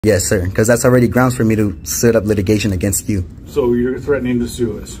Yes, sir, because that's already grounds for me to set up litigation against you. So you're threatening to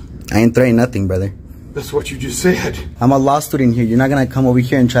sue us? I ain't threatening nothing, brother. That's what you just said. I'm a law student here. You're not going to come over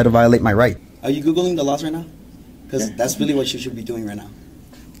here and try to violate my right. Are you Googling the laws right now? Because that's really what you should be doing right now.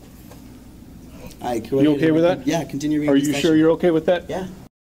 All right, you okay with that? Yeah, continue reading. Are you sure you're okay with that? Yeah.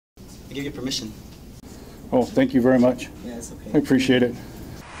 I give you permission. Oh, thank you very much. Yeah, it's okay. I appreciate it.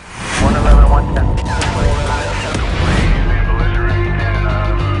 111, 110.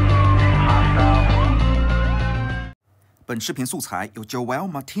 本视频素材由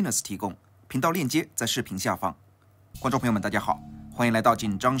martinez 提供，频道链接在视频下方。观众朋友们，大家好，欢迎来到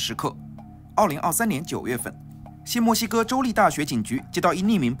紧张时刻。2023年9月份，新墨西哥州立大学警局接到一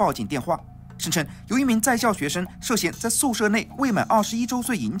匿名报警电话，声称有一名在校学生涉嫌在宿舍内未满21周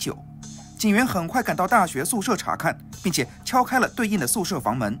岁饮酒。警员很快赶到大学宿舍查看，并且敲开了对应的宿舍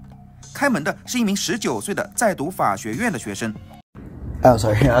房门。开门的是一名19岁的在读法学院的学生。Oh,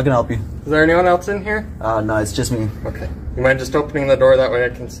 sorry. I can help you. Is there anyone else in here? No, it's just me. Okay. You mind just opening the door that way I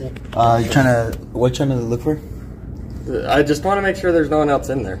can see? What you trying to look for? I just want to make sure there's no one else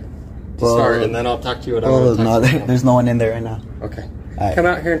in there to start, and then I'll talk to you. There's no one in there right now. Okay. Right. Come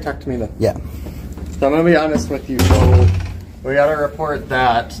out here and talk to me then. Yeah. So I'm going to be honest with you. So we got a report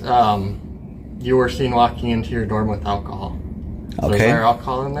that you were seen walking into your dorm with alcohol. So Okay. Is there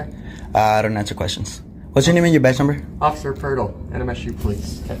alcohol in there? I don't answer questions. What's your name and your badge number? Officer Purtle, NMSU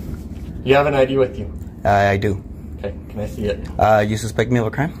Police. Okay. You have an ID with you? I do. Okay. Can I see it? You suspect me of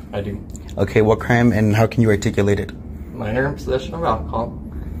a crime? I do. Okay, what crime and how can you articulate it? Minor in possession of alcohol.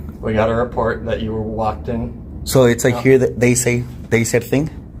 We got a report that you were walked in. So it's like here that they said thing?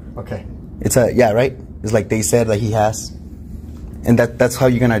 Okay. It's yeah, right? It's like they said that he has. And that's how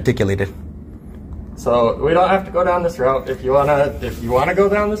you're gonna articulate it. So we don't have to go down this route. If you wanna go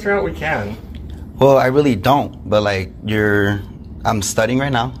down this route, we can. Well, I really don't, but like I'm studying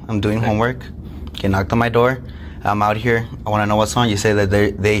right now. I'm doing homework. You knocked on my door. I'm out here. I want to know what's on. You say that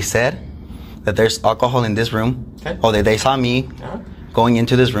they said that there's alcohol in this room. Okay. Oh, they saw me going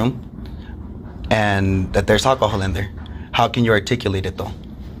into this room, and that there's alcohol in there. How can you articulate it though?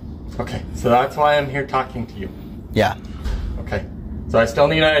 Okay, so that's why I'm here talking to you. Yeah. Okay, so I still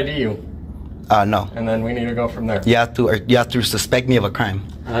need to ID you. No. And then we need to go from there. You have to suspect me of a crime.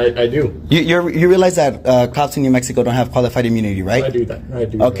 I do. You realize that cops in New Mexico don't have qualified immunity, right? I do that.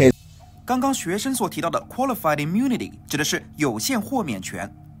 Okay. 刚刚学生所提到的 qualified immunity 指的是有限豁免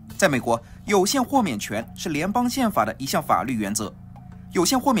权。在美国，有限豁免权是联邦宪法的一项法律原则。有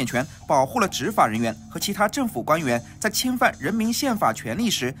限豁免权保护了执法人员和其他政府官员在侵犯人民宪法权利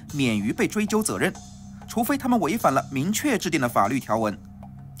时免于被追究责任，除非他们违反了明确制定的法律条文。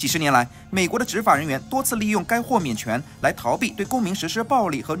几十年来，美国的执法人员多次利用该豁免权来逃避对公民实施暴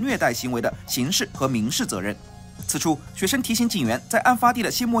力和虐待行为的刑事和民事责任。此处，学生提醒警员，在案发地的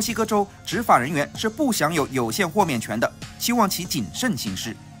新墨西哥州，执法人员是不享有有限豁免权的，希望其谨慎行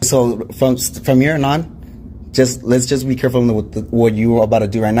事。So from here on, let's just be careful with what you're about to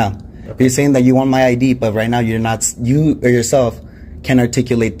do right now. Okay. You're saying that you want my ID, but right now you or yourself can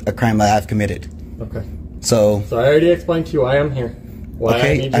articulate a crime that I've committed. Okay. So I already explained to you why I'm here. Why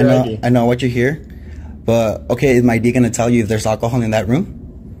I need your ID. I know what you're here, but okay, is my ID going to tell you if there's alcohol in that room?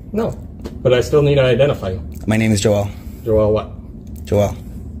 No, but I still need to identify you. My name is Joel. Joel what? Joel.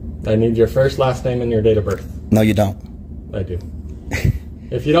 I need your first, last name, and your date of birth. No, you don't. I do.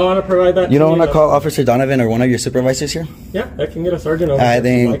 If you don't want to provide that, you don't want to call Officer Donovan or one of your supervisors here? Yeah, I can get a sergeant over.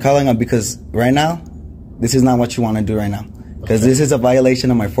 Then calling him because right now, this is not what you want to do right now. Because this is a violation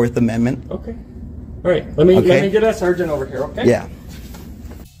of my 4th Amendment. Okay. All right. Let me get a sergeant over here. Okay. Yeah.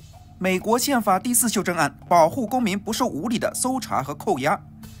 美国宪法第4修正案保护公民不受无理的搜查和扣押。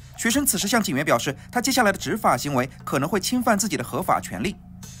学生此时向警员表示，他接下来的执法行为可能会侵犯自己的合法权利。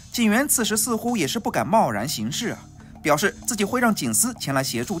警员此时似乎也是不敢贸然行事啊，表示自己会让警司前来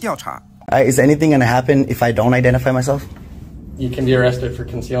协助调查。Is anything gonna happen if I don't identify myself? You can be arrested for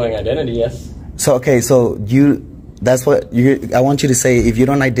concealing identity. Yes. So that's what I want you to say. If you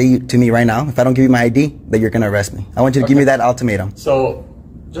don't ID to me right now, if I don't give you my ID, that you're gonna arrest me. I want you to give me that ultimatum. So,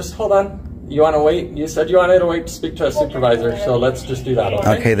 just hold on. You want to wait? You said you wanted to wait to speak to a supervisor, so let's just do that.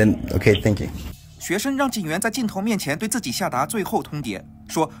 Okay, thank you. 学生让警员在镜头面前对自己下达最后通牒，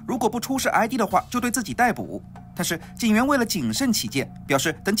说如果不出示 ID 的话，就对自己逮捕。但是警员为了谨慎起见，表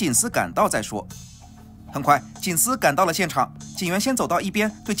示等警司赶到再说。很快，警司赶到了现场，警员先走到一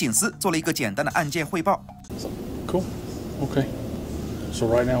边，对警司做了一个简单的案件汇报。Cool. Okay. So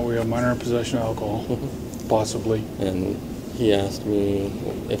right now we have minor in possession of alcohol, possibly. And he asked me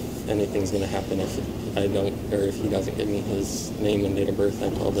if anything's going to happen if I don't, or if he doesn't give me his name and date of birth. I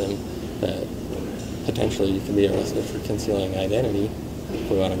told him that potentially you could be arrested for concealing identity. if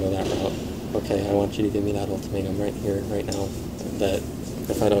we want to go that route. Okay, I want you to give me that ultimatum right here, right now, that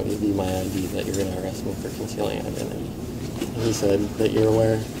if I don't give you my ID, that you're going to arrest me for concealing identity. And he said that you're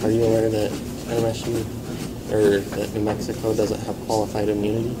aware, are you aware that MSU, or that New Mexico doesn't have qualified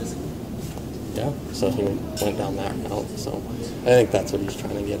immunity? Yeah, so he went down that route, so I think that's what he's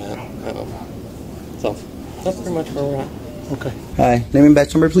trying to get at. So that's pretty much where we're at. Okay. Hi, name and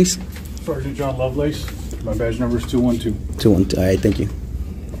badge number, please. Sergeant John Lovelace. My badge number is 212. 212. All right, thank you.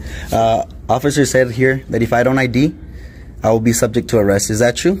 Officer said here that if I don't ID, I will be subject to arrest. Is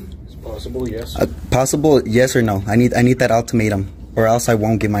that true? It's possible, yes. Possible, yes or no? I need that ultimatum, or else I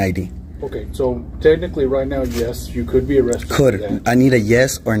won't give my ID. Okay, so technically right now, yes, you could be arrested. Could. I need a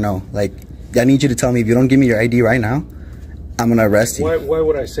yes or no. Like, I need you to tell me if you don't give me your ID right now, I'm gonna arrest you. Why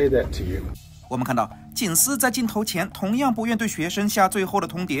would I say that to you? 我们看到警司在镜头前同样不愿对学生下最后的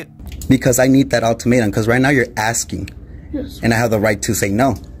通牒。Because I need that ultimatum. Because right now you're asking, yes, and I have the right to say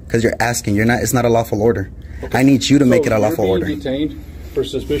no. Because you're asking. You're not. It's not a lawful order. Okay. I need you to make it a lawful order. You're being detained for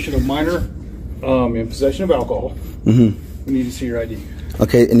suspicion of minor in possession of alcohol. Mm-hmm. We need to see your ID.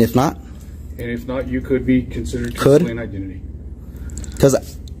 Okay, and if not? And if not, you could be considered concealing identity.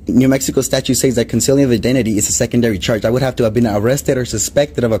 Because New Mexico statute says that concealing of identity is a secondary charge. I would have to have been arrested or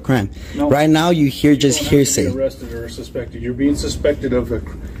suspected of a crime. No, right now, you hear just hearsay. You're arrested or suspected. You're being suspected of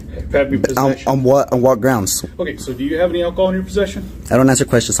having possession. On what grounds? Okay, so do you have any alcohol in your possession? I don't answer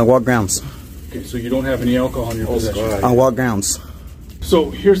questions. On what grounds? Okay, so you don't have any alcohol in your possession. On what grounds? So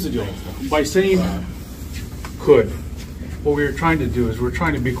here's the deal. By saying could, what we were trying to do is we're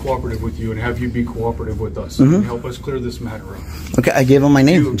trying to be cooperative with you and have you be cooperative with us and help us clear this matter up. Okay, I gave him my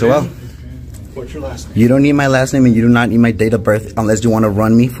name, Joel. What's your last name? You don't need my last name and you do not need my date of birth unless you want to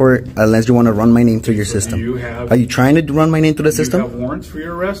run me unless you want to run my name through your system. Are you trying to run my name through the system? Do you have warrants for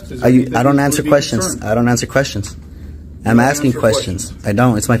your arrest? I don't answer questions. I don't answer questions. I'm asking questions. I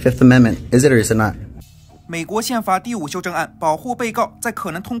don't. It's my Fifth Amendment. Is it or is it not? 美国宪法第5修正案保护被告在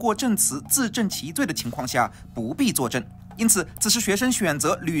可能通过证词自证其罪的情况下不必作证，因此此时学生选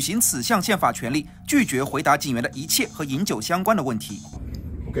择履行此项宪法权利，拒绝回答警员的一切和饮酒相关的问题。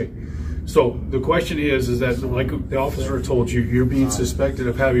Okay, so the question is that like the officer told you, you're being suspected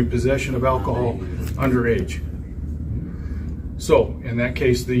of having possession of alcohol underage. So in that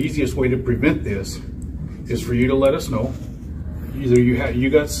case, the easiest way to prevent this is for you to let us know.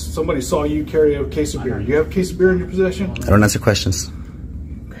 Either somebody saw you carry a case of beer. You have a case of beer in your possession? I don't answer questions.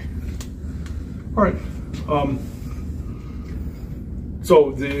 Okay. All right.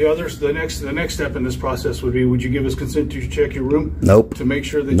 So the next step in this process would be, would you give us consent to check your room? Nope. To make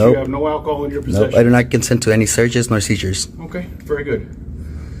sure that you have no alcohol in your possession? Nope. I do not consent to any searches nor seizures. Okay. Very good.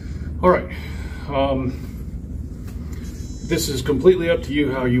 All right. This is completely up to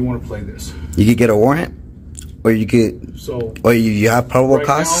you how you want to play this. You could get a warrant. Or you could, or you have probable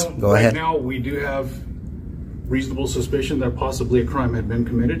cause. Go ahead. Right now, we do have reasonable suspicion that possibly a crime had been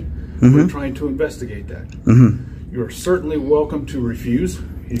committed. We're trying to investigate that. You are certainly welcome to refuse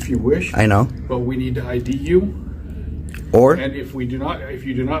if you wish. I know. But we need to ID you. And if you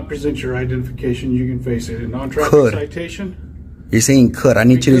do not present your identification, you can face a non-traffic citation. You're saying could. I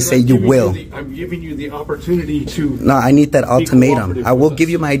need you to say you will. I'm giving you the opportunity to. No, I need that ultimatum. I will give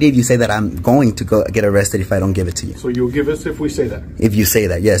you my ID if you say that I'm going to go get arrested if I don't give it to you. So you'll give us if we say that? If you say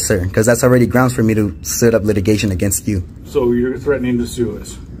that, yes, sir. Because that's already grounds for me to set up litigation against you. So you're threatening to sue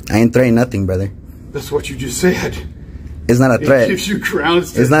us? I ain't threatening nothing, brother. That's what you just said. It's not a threat. It gives you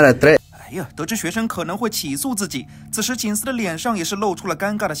grounds to... It's not a threat. 哎呀，得知学生可能会起诉自己，此时警司的脸上也是露出了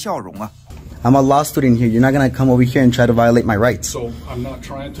尴尬的笑容啊。I'm a law student here. You're not going to come over here and try to violate my rights. So I'm not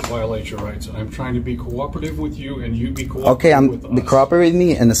trying to violate your rights. I'm trying to be cooperative with you and you be cooperative with us. Okay, cooperate with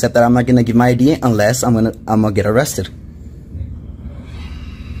me and accept that I'm not going to give my ID unless I'm gonna get arrested.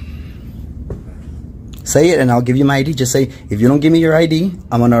 Say it and I'll give you my ID. Just say, if you don't give me your ID,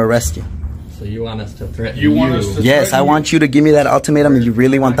 I'm going to arrest you. So you want us to threaten you? Yes, I want you to give me that ultimatum if you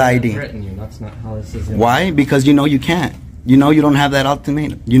really want the ID. Threaten you. That's not how this is. Why? Because you know you can't. You know you don't have that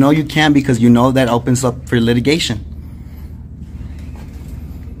ultimatum. You know you can because you know that opens up for litigation.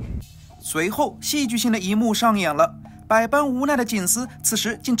 随后，戏剧性的一幕上演了。百般无奈的警司此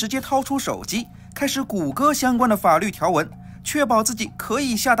时竟直接掏出手机，开始谷歌相关的法律条文，确保自己可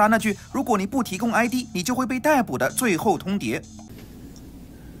以下达那句“如果你不提供 ID， 你就会被逮捕”的最后通牒。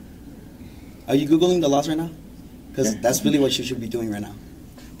Are you Googling the laws right now? Because that's really what you should be doing right now.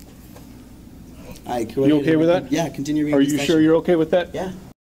 All right, you okay with that? Yeah, continue reading. Are you sure you're okay with that? Yeah.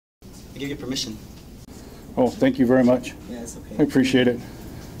 I give you permission. Oh, thank you very much. Yeah, it's okay. I appreciate it.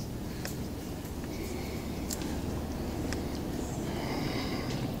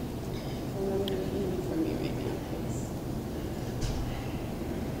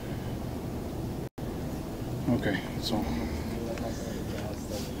 Okay, so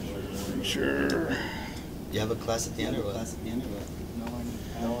sure. You have a class at the end or what?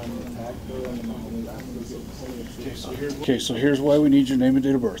 Okay, so here's why we need your name and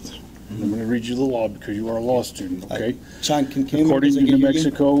date of birth. I'm going to read you the law because you are a law student, okay? Sean, can you According to again? New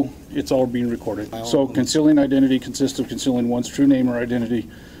Mexico, it's all being recorded. So concealing identity consists of concealing one's true name or identity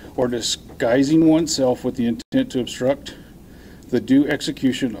or disguising oneself with the intent to obstruct the due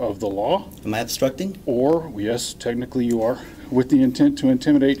execution of the law. Am I obstructing? Or, yes, technically you are, with the intent to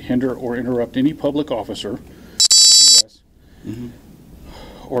intimidate, hinder, or interrupt any public officer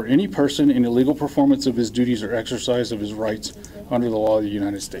or any person in illegal performance of his duties or exercise of his rights under the law of the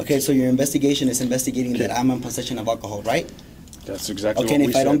United States. Okay, so your investigation is investigating that I'm in possession of alcohol, right? That's exactly okay, what and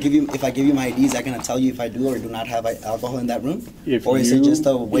we if I don't said. give you my ID, is that gonna tell you if I do or do not have alcohol in that room? If or is you- it just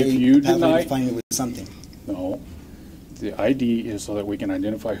a way if you pathway deny- to find me with something? No, the ID is so that we can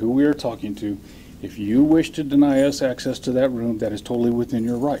identify who we are talking to. If you wish to deny us access to that room, that is totally within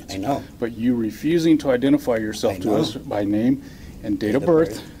your rights. I know. But you refusing to identify yourself I to know. us by name and date of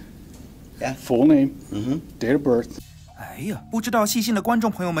birth, Yeah. full name, date of birth. 哎呀，不知道细心的观众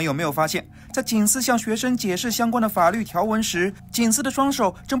朋友们有没有发现，在警司向学生解释相关的法律条文时，警司的双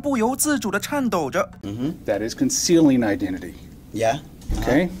手正不由自主地颤抖着。That is concealing identity. Yeah.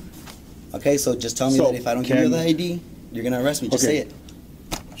 Okay. Okay, so just tell me So, that if I don't give you can- the ID, you're gonna arrest me. Just Okay. say it.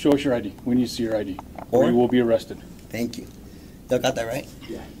 Show us your ID. We need to see your ID. Or- Or you will be arrested. Thank you. Y'all got that right?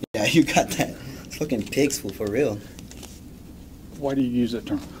 Yeah. Yeah, you got that. Fucking pigs, fool, for real. Why do you use that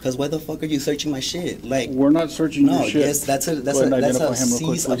term? Cause why the fuck are you searching my shit? Like, We're not searching no, your shit. yes, that's Go ahead and a identify him real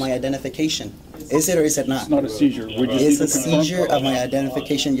quick, seize of please. my identification. Is it or is it not? It's not a seizure. We just It's need a to confirm. seizure of my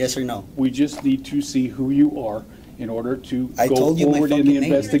identification, yes or no? We just need to see who you are in order to I go told you my forward in fucking the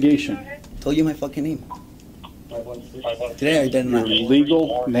name. investigation. Told you my fucking name. Did I or did I Your not?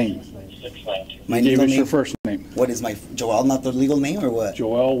 legal name. My You gave legal us your name. first name. What is my Joel? Not the legal name or what?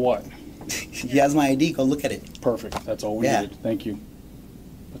 Joel what? He has my ID. Go look at it. Perfect. That's all we Yeah. needed. Thank you.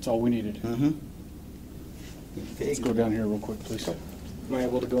 That's all we needed. Let's go down here real quick, please. Am I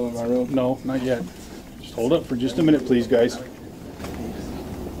able to go in my room? No, not yet. Just hold up for just a minute, please, guys.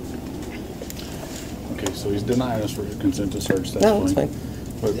 Okay, so he's denying us for consent to search. That's No, that's fine.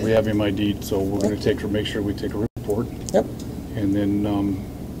 But we have him ID'd, so we're going to make sure we take a report. Yep. And then,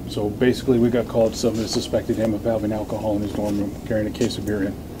 so basically, we got called. Somebody suspected him of having alcohol in his dorm room, carrying a case of beer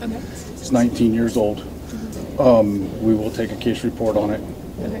in. Okay. He's 19 years old. We will take a case report on it.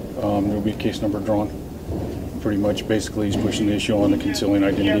 There'll be a case number drawn. Pretty much, basically, he's pushing the issue on the concealing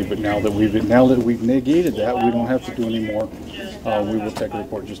identity. But now that we've negated that, we don't have to do any more. We will take a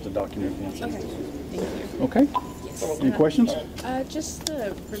report just to document the incident. Okay. Thank you. Okay. Any questions? Just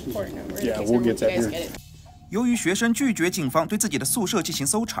the report number. in Yeah, case we'll I get that you guys here. get it. 由于学生拒绝警方对自己的宿舍进行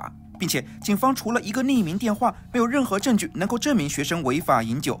搜查，并且警方除了一个匿名电话，没有任何证据能够证明学生违法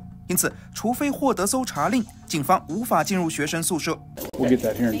饮酒，因此，除非获得搜查令，警方无法进入学生宿舍。We'll get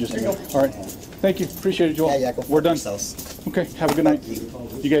that here in just a minute. All right. Thank you. Appreciate it, Joel. Yeah, go We're fuck done. yourselves. Okay. Have a good night.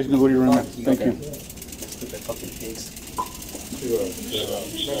 You guys can go to your room now. Thank you. Stupid fucking pigs.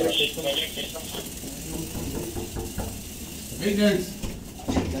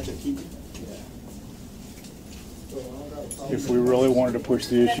 If we really wanted to push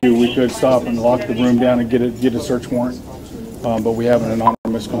the issue, we could stop and lock the room down and get a search warrant. But we have an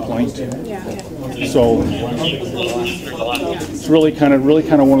anonymous complaint. So it's really kind of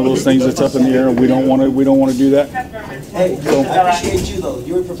one of those things that's up in the air. We don't want to do that. Hey, I appreciate you though.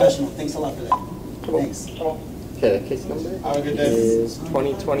 You're a professional. Thanks a lot for that. Thanks. Okay, case number is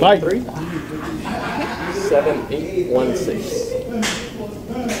 2023 Bye. 7816.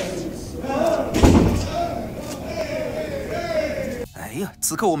 哎呀，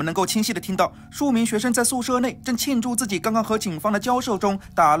此刻我们能够清晰地听到，数名学生在宿舍内正庆祝自己刚刚和警方的交手中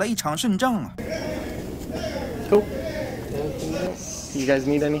打了一场胜仗啊！ Cool. Anything else? You guys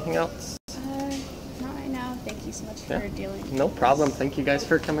need anything else? Not right now. Thank you so much for Yeah. dealing. No problem. Thank you guys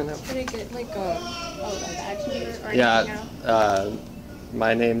for coming out. Could I get like a badge number or anything now? Yeah,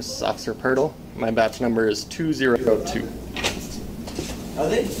 my name's Officer Pirtle. My badge number is 202. Are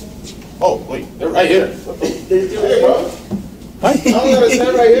they? Oh, wait, they're right here. Hi. I'm gonna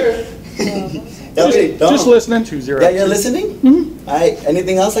stand right here. Okay, Just listening. 202. Yeah, you're listening? Mm-hmm. All right.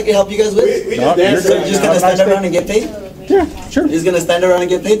 Anything else I can help you guys with? We No, just danced So right you're just now. gonna stand Have a nice around and get paid? Yeah, sure. You're just gonna stand around and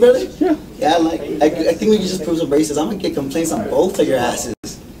get paid, brother? Yeah. Yeah, I think we can just prove some races. I'm gonna get complaints on both of your asses.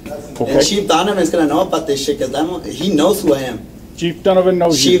 And Okay. Chief Donovan's gonna know about this shit because he knows who I am. Chief Donovan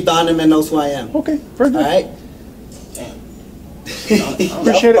knows Chief you. Donovan knows who I am. Okay, very All good. right.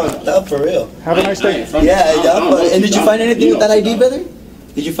 Appreciate it. Fucked up for real. Have a nice day. Yeah. And did you find anything with that ID, brother?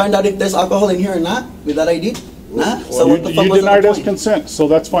 Did you find out if there's alcohol in here or not with that ID? Nah. Well, what the fuck you was denied the us point? consent, so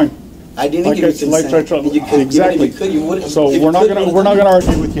that's fine. I didn't give you consent. Exactly. So we're not gonna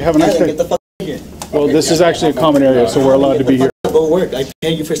argue with you. Have a nice day. Get the fuck out of here. Well, this is actually a common area, so we're allowed to be here. Go work. I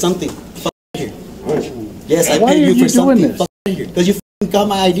pay you for something. Fuck here. Yes, I Why pay are you you for something. doing this? Fuck here. Because you got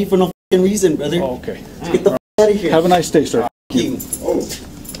my ID for no fucking reason, brother. Oh, okay. Get the fuck out of here. Have a nice day, sir. You.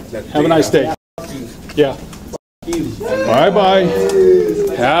 Have a nice day. Yeah. Bye-bye.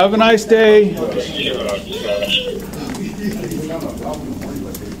 Have a nice day.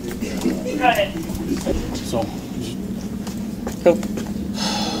 So.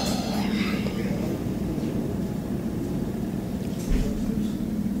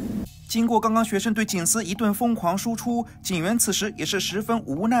 经过刚刚学生对警司一顿疯狂输出，警员此时也是十分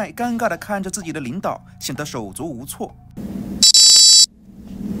无奈、尴尬地看着自己的领导，显得手足无措。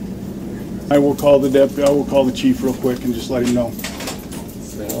I will call the deputy. I will call the chief real quick and just let him know.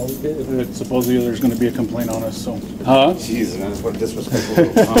 Sounds good. Supposedly there's going to be a complaint on us. So. Huh? Jesus, man, that's what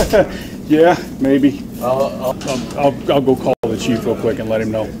disrespectful. Yeah, maybe. I'll go call the chief real quick and let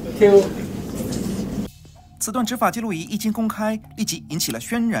him know. 此段执法记录仪一经公开，立即引起了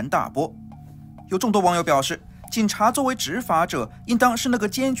轩然大波。有众多网友表示，警察作为执法者，应当是那个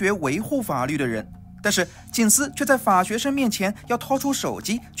坚决维护法律的人。但是警司却在法学生面前要掏出手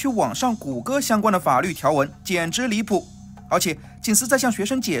机去网上谷歌相关的法律条文，简直离谱。而且警司在向学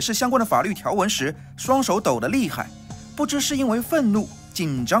生解释相关的法律条文时，双手抖得厉害，不知是因为愤怒、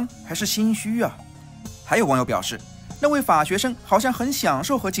紧张还是心虚啊。还有网友表示，那位法学生好像很享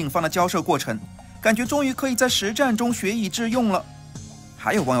受和警方的交涉过程，感觉终于可以在实战中学以致用了。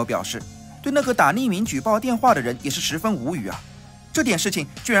还有网友表示，对那个打匿名举报电话的人也是十分无语啊。这点事情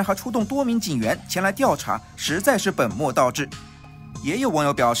居然还出动多名警员前来调查，实在是本末倒置。也有网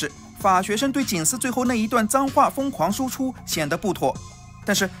友表示，法学生对警司最后那一段脏话疯狂输出显得不妥。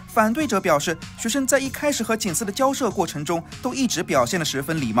但是反对者表示，学生在一开始和警司的交涉过程中都一直表现得十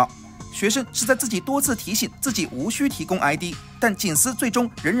分礼貌。学生是在自己多次提醒自己无需提供 ID， 但警司最终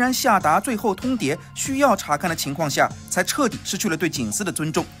仍然下达最后通牒需要查看的情况下，才彻底失去了对警司的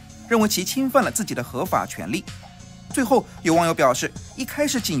尊重，认为其侵犯了自己的合法权利。最后有网友表示，一开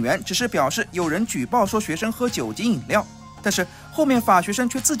始警员只是表示有人举报说学生喝酒精饮料，但是后面法学生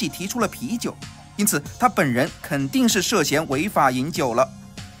却自己提出了啤酒，因此他本人肯定是涉嫌违法饮酒了。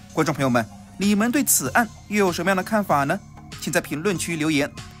观众朋友们，你们对此案又有什么样的看法呢？请在评论区留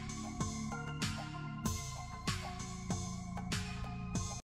言。